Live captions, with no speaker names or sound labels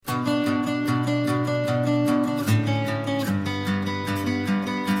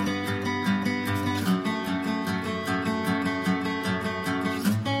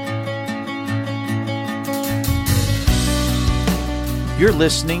You're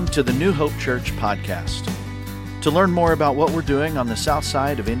listening to the New Hope Church podcast. To learn more about what we're doing on the south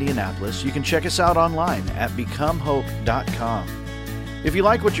side of Indianapolis, you can check us out online at becomehope.com. If you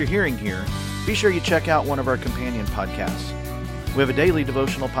like what you're hearing here, be sure you check out one of our companion podcasts. We have a daily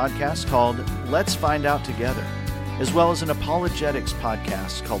devotional podcast called Let's Find Out Together, as well as an apologetics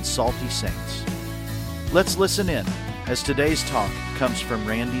podcast called Salty Saints. Let's listen in as today's talk comes from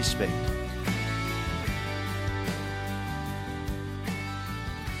Randy Spate.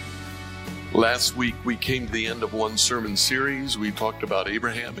 Last week, we came to the end of one sermon series. We talked about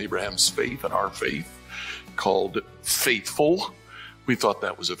Abraham's faith, and our faith, called Faithful. We thought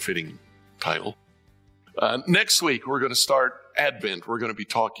that was a fitting title. Next week, we're going to start Advent. We're going to be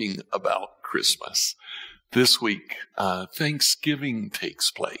talking about Christmas. This week, Thanksgiving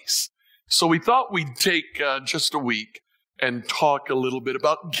takes place. So we thought we'd take just a week and talk a little bit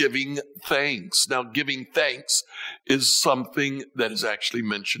about giving thanks. Now, giving thanks is something that is actually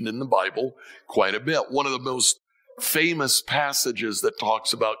mentioned in the Bible quite a bit. One of the most famous passages that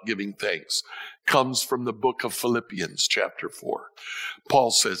talks about giving thanks comes from the book of Philippians, chapter 4.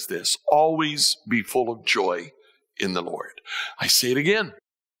 Paul says this, "Always be full of joy in the Lord." I say it again,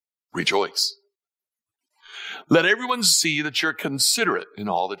 rejoice. Let everyone see that you're considerate in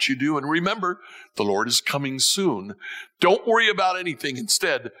all that you do. And remember, the Lord is coming soon. Don't worry about anything.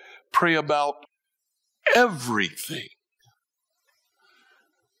 Instead, pray about everything.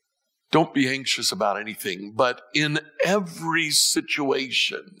 Don't be anxious about anything, but in every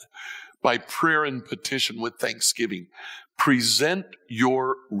situation, by prayer and petition with thanksgiving, present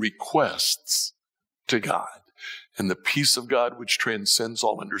your requests to God. And the peace of God, which transcends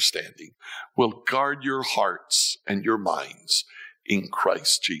all understanding, will guard your hearts and your minds in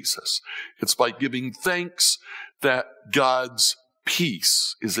Christ Jesus. It's by giving thanks that God's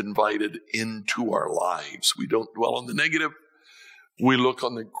peace is invited into our lives. We don't dwell on the negative. We look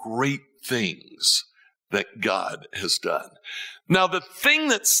on the great things that God has done. Now, the thing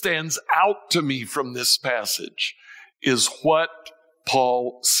that stands out to me from this passage is what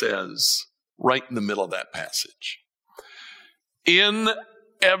Paul says right in the middle of that passage. In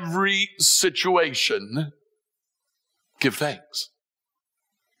every situation, give thanks.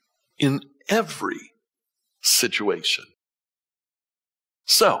 In every situation.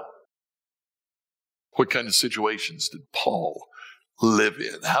 So, what kind of situations did Paul live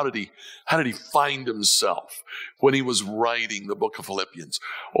in? How did he find himself when he was writing the book of Philippians?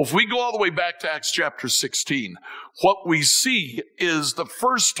 Well, if we go all the way back to Acts chapter 16, what we see is the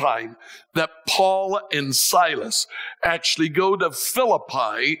first time that Paul and Silas actually go to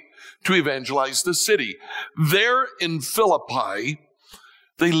Philippi to evangelize the city. There in Philippi,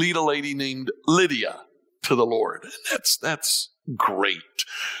 they lead a lady named Lydia to the Lord. That's great.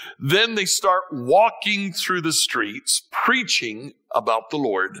 Then they start walking through the streets, preaching about the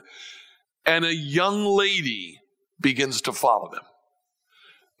Lord, and a young lady begins to follow them.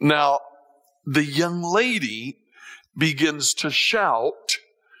 Now, the young lady begins to shout,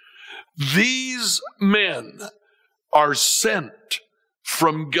 "These men are sent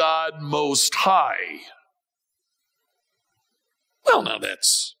from God Most High." Well, now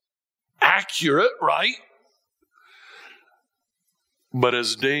that's accurate, right? But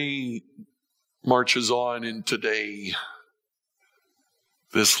as day marches on into day,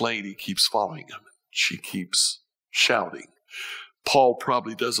 this lady keeps following him. She keeps shouting. Paul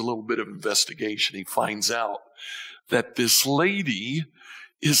probably does a little bit of investigation. He finds out that this lady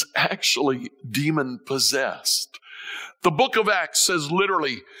is actually demon-possessed. The book of Acts says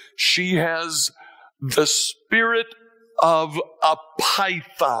literally, she has the spirit of a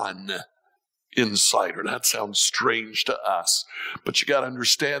python inside her. That sounds strange to us, but you got to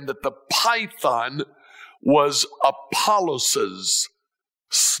understand that the python was Apollos'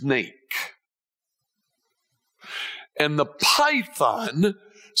 snake. And the python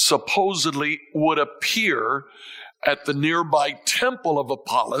supposedly would appear at the nearby temple of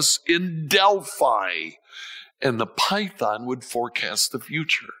Apollos in Delphi, and the python would forecast the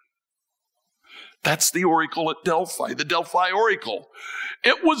future. That's the oracle at Delphi, the Delphi oracle.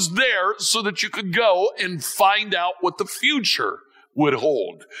 It was there so that you could go and find out what the future would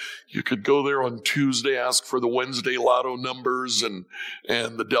hold. You could go there on Tuesday, ask for the Wednesday lotto numbers, and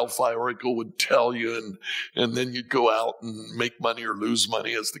the Delphi oracle would tell you, and then you'd go out and make money or lose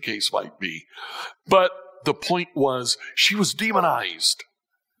money, as the case might be. But the point was, she was demonized.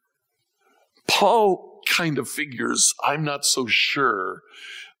 Paul kind of figures, I'm not so sure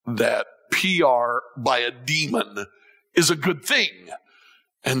that PR by a demon is a good thing.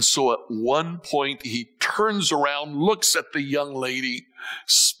 And so at one point, he turns around, looks at the young lady,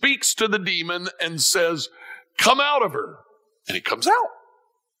 speaks to the demon, and says, "Come out of her." And he comes out.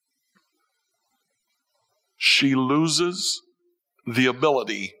 She loses the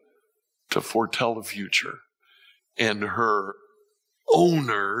ability to foretell the future. And her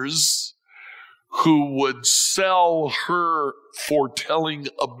owners, who would sell her foretelling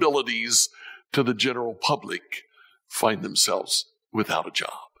abilities to the general public, find themselves without a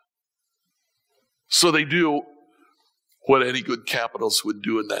job. So they do what any good capitalist would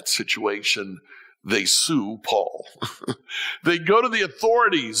do in that situation. They sue Paul. They go to the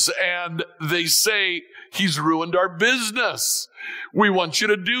authorities and they say, he's ruined our business. We want you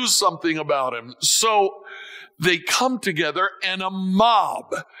to do something about him. So they come together and a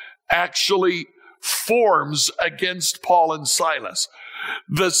mob actually forms against Paul and Silas.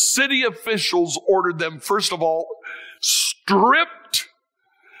 The city officials ordered them, first of all, stripped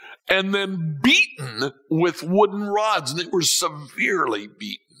and then beaten with wooden rods. And they were severely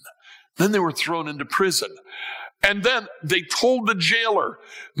beaten. Then they were thrown into prison. And then they told the jailer,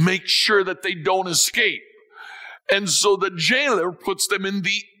 make sure that they don't escape. And so the jailer puts them in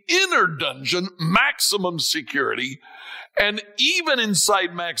the inner dungeon, maximum security. And even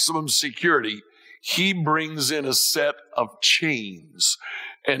inside maximum security, he brings in a set of chains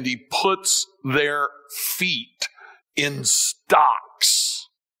and he puts their feet in stocks.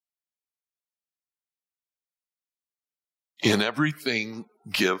 In everything,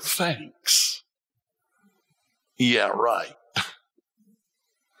 give thanks. Yeah, right.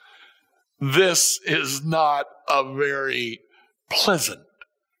 This is not a very pleasant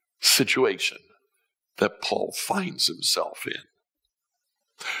situation that Paul finds himself in.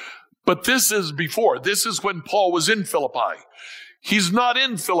 But this is before. This is when Paul was in Philippi. He's not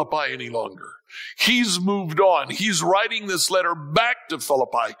in Philippi any longer. He's moved on. He's writing this letter back to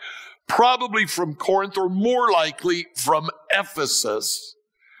Philippi, probably from Corinth, or more likely from Ephesus.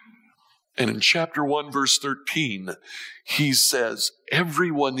 And in chapter 1, verse 13, he says,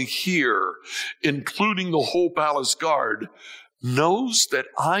 everyone here, including the whole palace guard, knows that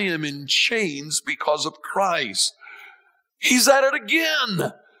I am in chains because of Christ. He's at it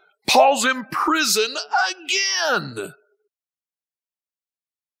again. Paul's in prison again.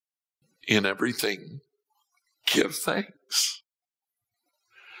 In everything, give thanks.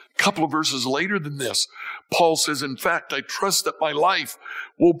 A couple of verses later than this, Paul says, in fact, I trust that my life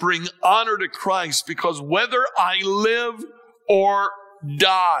will bring honor to Christ, because whether I live or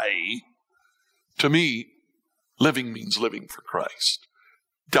die, to me, living means living for Christ.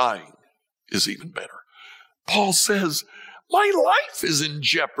 Dying is even better. Paul says, my life is in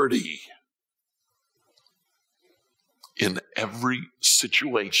jeopardy. In every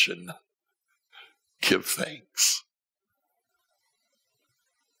situation, give thanks.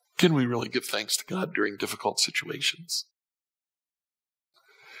 Can we really give thanks to God during difficult situations?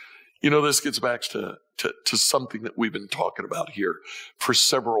 You know, this gets back to something that we've been talking about here for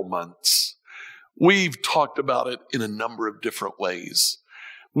several months. We've talked about it in a number of different ways.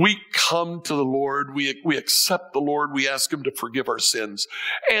 We come to the Lord, we accept the Lord, we ask Him to forgive our sins,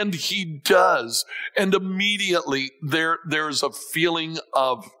 and He does. And immediately there's a feeling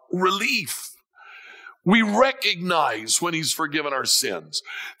of relief. We recognize when He's forgiven our sins.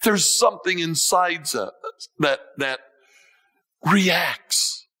 There's something inside us that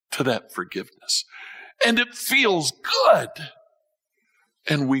reacts to that forgiveness. And it feels good.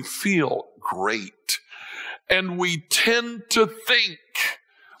 And we feel great. And we tend to think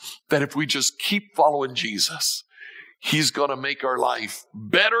that if we just keep following Jesus, He's going to make our life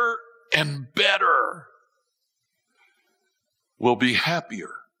better and better. We'll be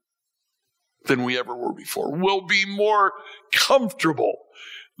happier than we ever were before. We'll be more comfortable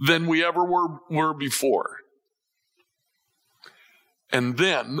than we ever were before. And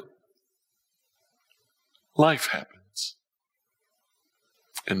then life happens.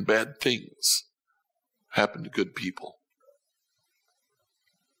 And bad things happen to good people.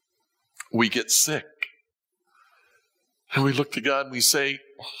 We get sick. And we look to God and we say,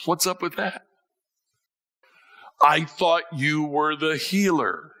 what's up with that? I thought you were the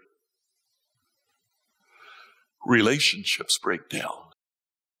healer. Relationships break down.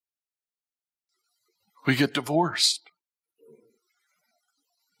 We get divorced.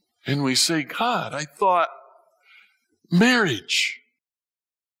 And we say, God, I thought marriage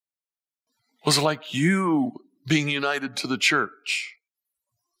was like you being united to the church.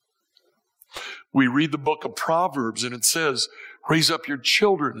 We read the book of Proverbs and it says, raise up your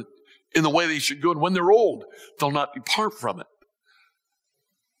children in the way they should go. And when they're old, they'll not depart from it.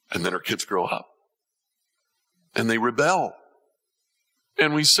 And then our kids grow up and they rebel.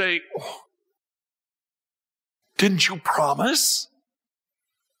 And we say, oh, didn't you promise?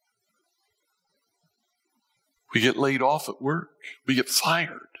 We get laid off at work. We get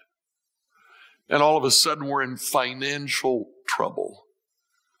fired. And all of a sudden we're in financial trouble.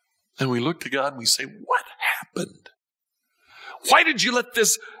 And we look to God and we say, what happened? Why did you let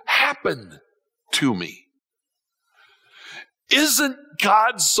this happen to me? Isn't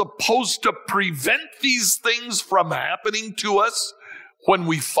God supposed to prevent these things from happening to us when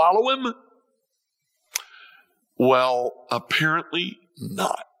we follow him? Well, apparently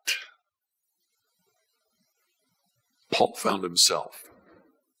not. Paul found himself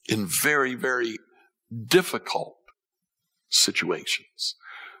in very, very difficult situations.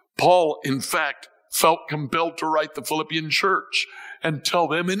 Paul, in fact, felt compelled to write the Philippian church and tell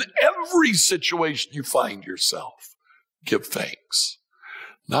them, in every situation you find yourself, give thanks.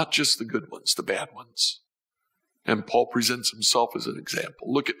 Not just the good ones, the bad ones. And Paul presents himself as an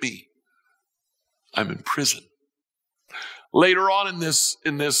example. Look at me. I'm in prison. Later on in this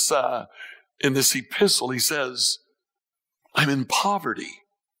epistle, he says, I'm in poverty.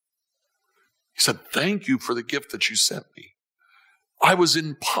 He said, thank you for the gift that you sent me. I was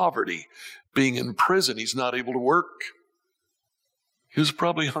in poverty. Being in prison, he's not able to work. He was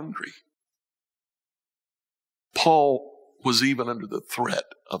probably hungry. Paul was even under the threat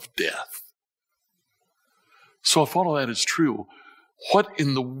of death. So if all of that is true, what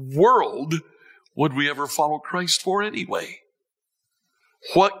in the world would we ever follow Christ for anyway?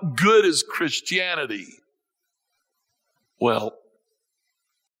 What good is Christianity? Well,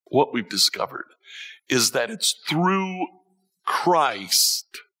 what we've discovered is that it's through Christ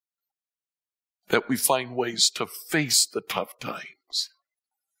that we find ways to face the tough times.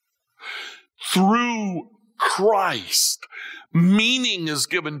 Through Christ, meaning is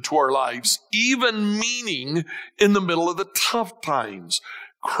given to our lives, even meaning in the middle of the tough times.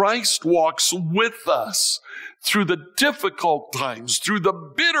 Christ walks with us through the difficult times, through the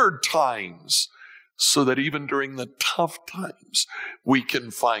bitter times, so that even during the tough times, we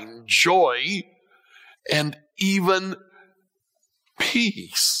can find joy and even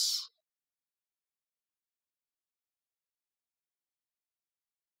peace.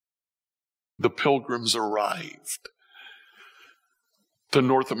 The Pilgrims arrived to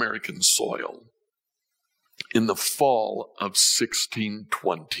North American soil in the fall of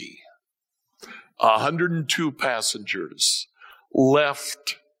 1620. 102 passengers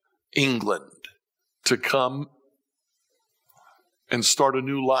left England to come and start a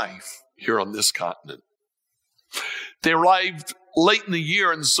new life here on this continent. They arrived late in the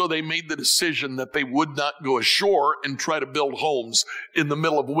year, and so they made the decision that they would not go ashore and try to build homes in the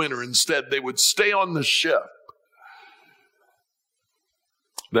middle of winter. Instead, they would stay on the ship.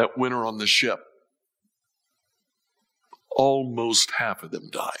 That winter on the ship, almost half of them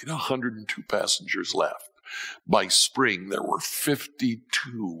died. 102 passengers left. By spring, there were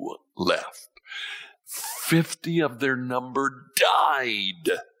 52 left. 50 of their number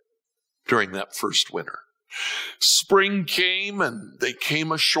died during that first winter. Spring came and they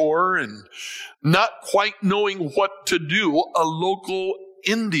came ashore, and not quite knowing what to do, a local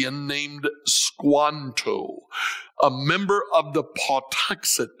Indian named Squanto, a member of the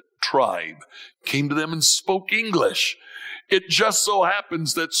Pawtuxet tribe, came to them and spoke English. It just so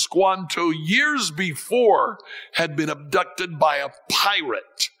happens that Squanto, years before, had been abducted by a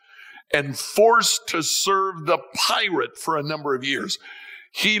pirate and forced to serve the pirate for a number of years.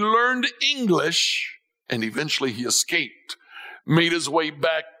 He learned English, and eventually he escaped, made his way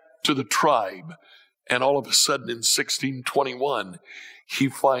back to the tribe, and all of a sudden in 1621, he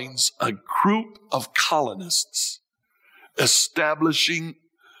finds a group of colonists establishing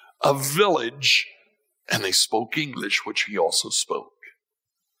a village, and they spoke English, which he also spoke.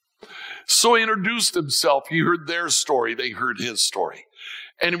 So he introduced himself. He heard their story. They heard his story.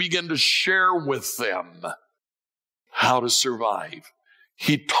 And he began to share with them how to survive.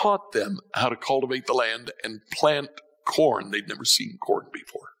 He taught them how to cultivate the land and plant corn. They'd never seen corn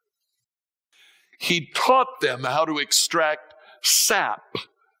before. He taught them how to extract sap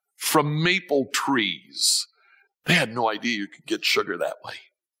from maple trees. They had no idea you could get sugar that way.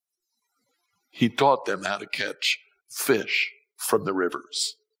 He taught them how to catch fish from the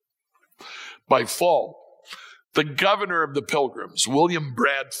rivers. By fall, the governor of the Pilgrims, William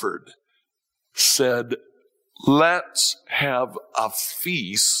Bradford, said, let's have a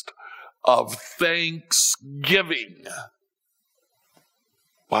feast of Thanksgiving.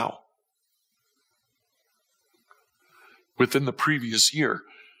 Wow. Within the previous year,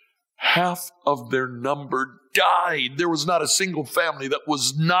 half of their number died. There was not a single family that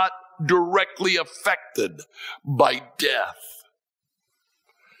was not directly affected by death.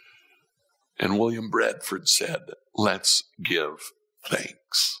 And William Bradford said, let's give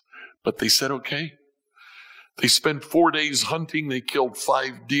thanks. But they said, okay. They spent 4 days hunting. They killed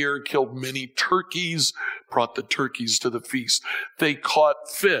 5 deer, killed many turkeys, brought the turkeys to the feast. They caught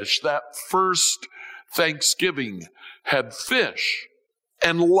fish. That first Thanksgiving had fish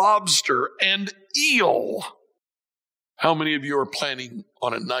and lobster and eel. How many of you are planning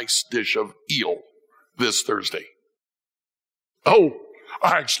on a nice dish of eel this Thursday? Oh,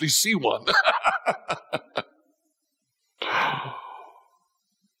 I actually see one.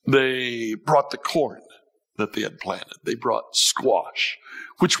 They brought the corn that they had planted. They brought squash,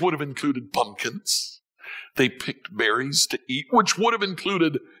 which would have included pumpkins. They picked berries to eat, which would have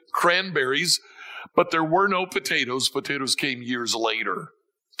included cranberries, but there were no potatoes. Potatoes came years later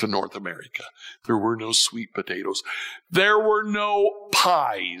to North America. There were no sweet potatoes. There were no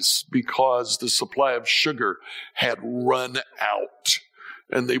pies because the supply of sugar had run out,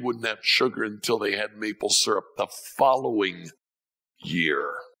 and they wouldn't have sugar until they had maple syrup the following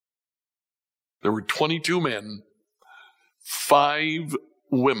year. There were 22 men, 5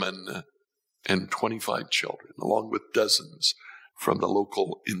 women, and 25 children, along with dozens from the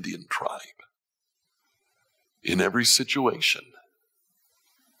local Indian tribe. In every situation,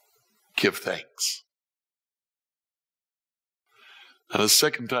 give thanks. Now, the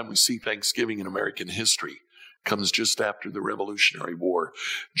second time we see Thanksgiving in American history comes just after the Revolutionary War.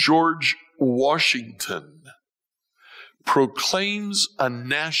 George Washington proclaims a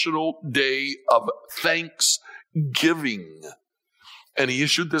national day of thanksgiving. And he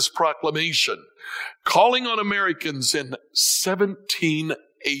issued this proclamation, calling on Americans in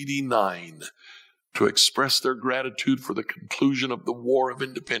 1789 to express their gratitude for the conclusion of the War of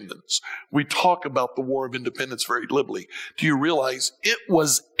Independence. We talk about the War of Independence very liberally. Do you realize it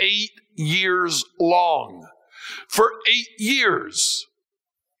was 8 years long? For 8 years,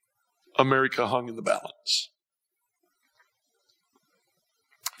 America hung in the balance.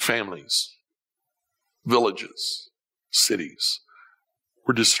 Families, villages, cities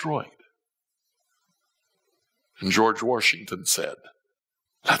were destroyed. And George Washington said,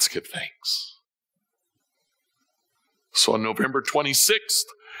 let's give thanks. So on November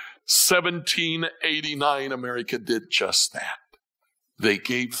 26th, 1789, America did just that. They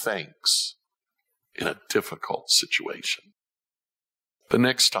gave thanks in a difficult situation. The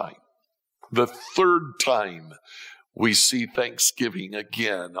next time, the third time, we see Thanksgiving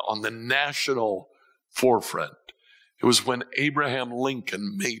again on the national forefront. It was when Abraham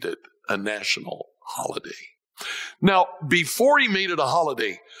Lincoln made it a national holiday. Now, before he made it a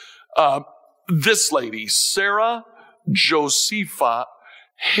holiday, this lady, Sarah Josepha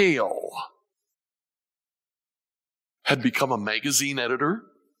Hale, had become a magazine editor.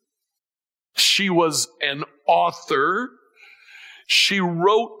 She was an author. She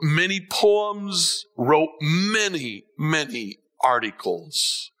wrote many poems, wrote many, many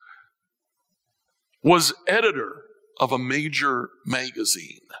articles, was editor of a major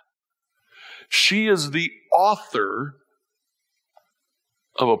magazine. She is the author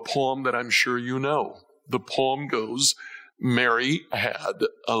of a poem that I'm sure you know. The poem goes, Mary had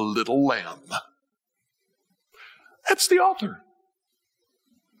a little lamb. That's the author.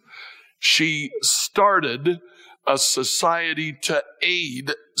 She started a society to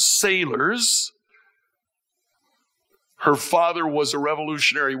aid sailors. Her father was a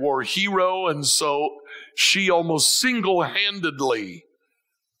Revolutionary War hero, and so she almost single-handedly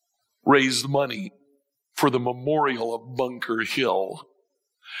raised money for the memorial of Bunker Hill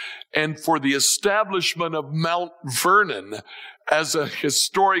and for the establishment of Mount Vernon as a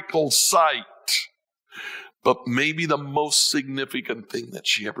historical site. But maybe the most significant thing that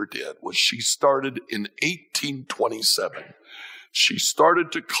she ever did was she started in 1827. She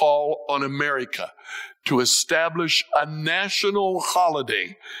started to call on America to establish a national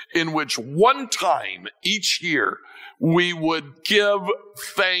holiday in which one time each year we would give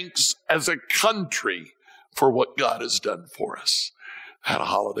thanks as a country for what God has done for us. That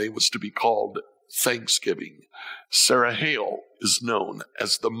holiday was to be called Thanksgiving. Sarah Hale is known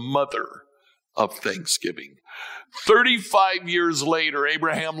as the mother of Thanksgiving. 35 years later,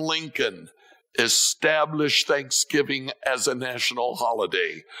 Abraham Lincoln established Thanksgiving as a national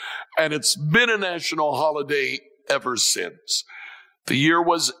holiday, and it's been a national holiday ever since. The year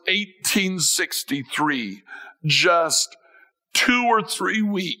was 1863, just 2 or 3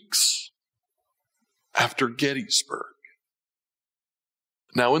 weeks after Gettysburg.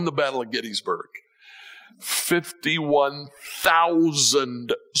 Now, in the Battle of Gettysburg,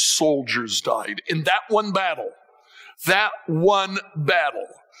 51,000 soldiers died in that one battle. That one battle.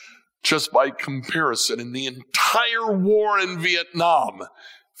 Just by comparison, in the entire war in Vietnam,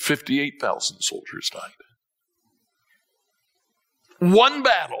 58,000 soldiers died. One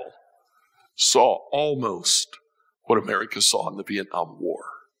battle saw almost what America saw in the Vietnam War: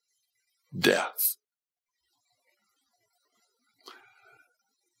 death.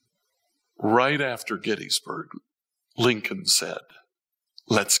 Right after Gettysburg, Lincoln said,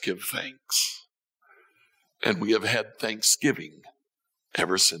 "Let's give thanks." And we have had Thanksgiving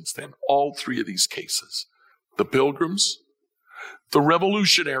ever since then. All three of these cases, the Pilgrims, the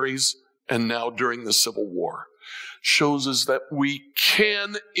Revolutionaries, and now during the Civil War, shows us that we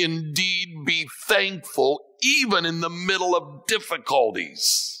can indeed be thankful even in the middle of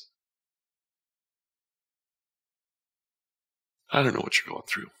difficulties. I don't know what you're going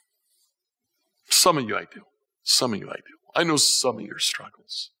through. Some of you I do. Some of you I do. I know some of your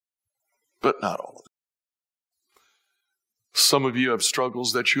struggles, but not all of them. Some of you have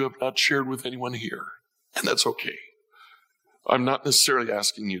struggles that you have not shared with anyone here, and that's okay. I'm not necessarily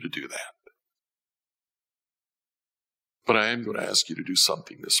asking you to do that. But I am going to ask you to do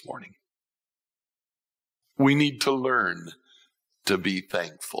something this morning. We need to learn to be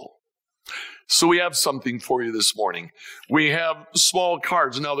thankful. So we have something for you this morning. We have small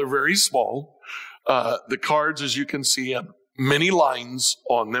cards. Now they're very small. The cards, as you can see, have many lines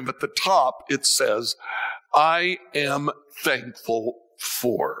on them. At the top, it says, "I am thankful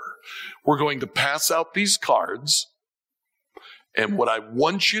for." We're going to pass out these cards. And what I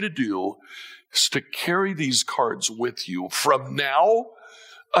want you to do is to carry these cards with you from now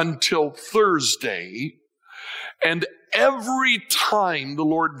until Thursday. And every time the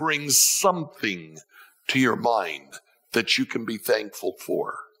Lord brings something to your mind that you can be thankful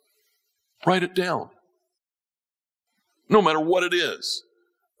for, write it down. No matter what it is,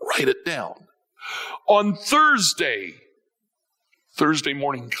 write it down. On Thursday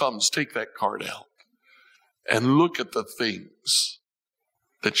morning comes, take that card out and look at the things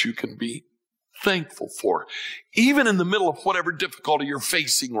that you can be thankful for, even in the middle of whatever difficulty you're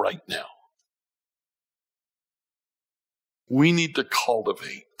facing right now. We need to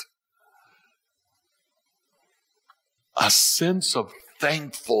cultivate a sense of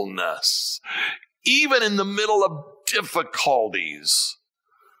thankfulness, even in the middle of difficulties.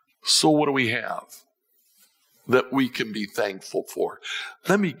 So what do we have that we can be thankful for?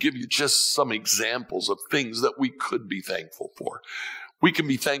 Let me give you just some examples of things that we could be thankful for. We can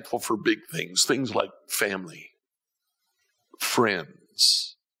be thankful for big things, things like family,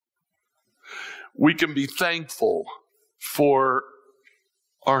 friends. We can be thankful for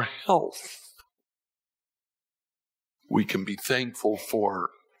our health. We can be thankful for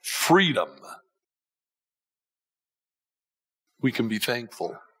freedom. We can be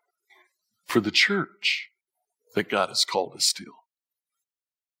thankful for the church that God has called us to.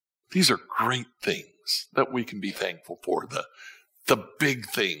 These are great things that we can be thankful for, the big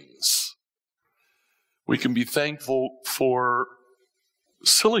things. We can be thankful for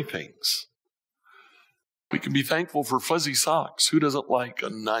silly things. We can be thankful for fuzzy socks. Who doesn't like a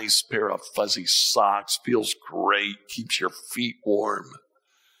nice pair of fuzzy socks? Feels great, keeps your feet warm.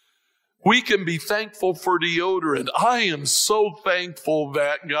 We can be thankful for deodorant. I am so thankful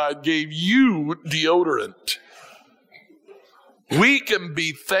that God gave you deodorant. We can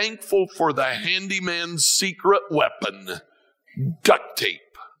be thankful for the handyman's secret weapon, duct tape.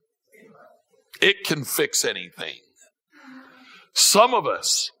 It can fix anything. Some of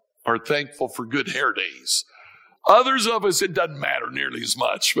us are thankful for good hair days. Others of us, it doesn't matter nearly as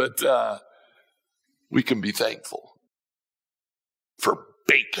much, but we can be thankful for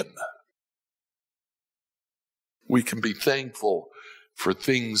bacon. We can be thankful for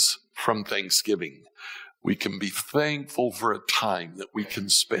things from Thanksgiving. We can be thankful for a time that we can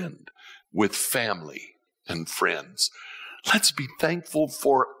spend with family and friends. Let's be thankful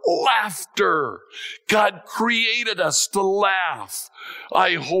for laughter. God created us to laugh.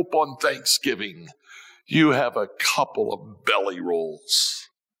 I hope on Thanksgiving you have a couple of belly rolls.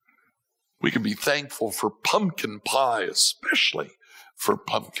 We can be thankful for pumpkin pie, especially for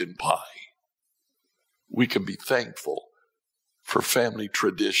pumpkin pie. We can be thankful for family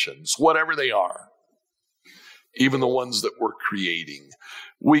traditions, whatever they are, even the ones that we're creating.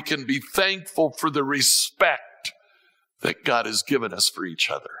 We can be thankful for the respect that God has given us for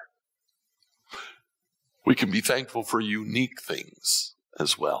each other. We can be thankful for unique things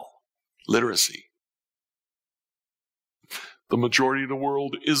as well. Literacy. The majority of the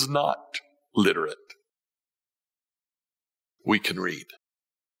world is not literate. We can read.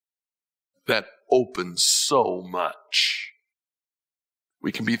 That opens so much.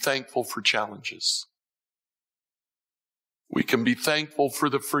 We can be thankful for challenges. We can be thankful for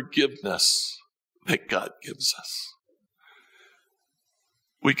the forgiveness that God gives us.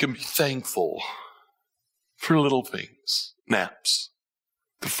 We can be thankful for little things, naps,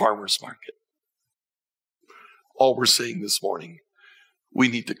 the farmer's market. all we're saying this morning. We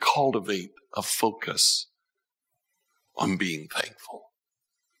need to cultivate a focus on being thankful.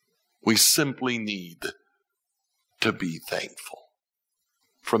 We simply need to be thankful.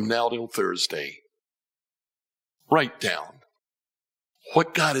 From now till Thursday, write down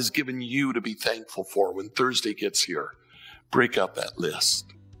what God has given you to be thankful for. When Thursday gets here, break out that list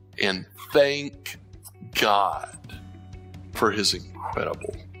and thank God for his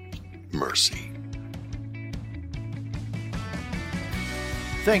incredible mercy.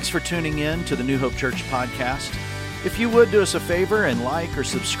 Thanks for tuning in to the New Hope Church podcast. If you would do us a favor and like or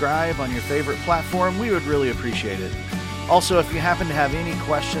subscribe on your favorite platform, we would really appreciate it. Also, if you happen to have any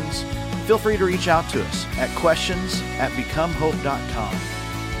questions, feel free to reach out to us at questions@becomehope.com.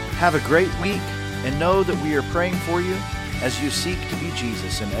 Have a great week and know that we are praying for you as you seek to be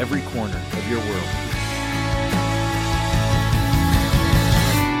Jesus in every corner of your world.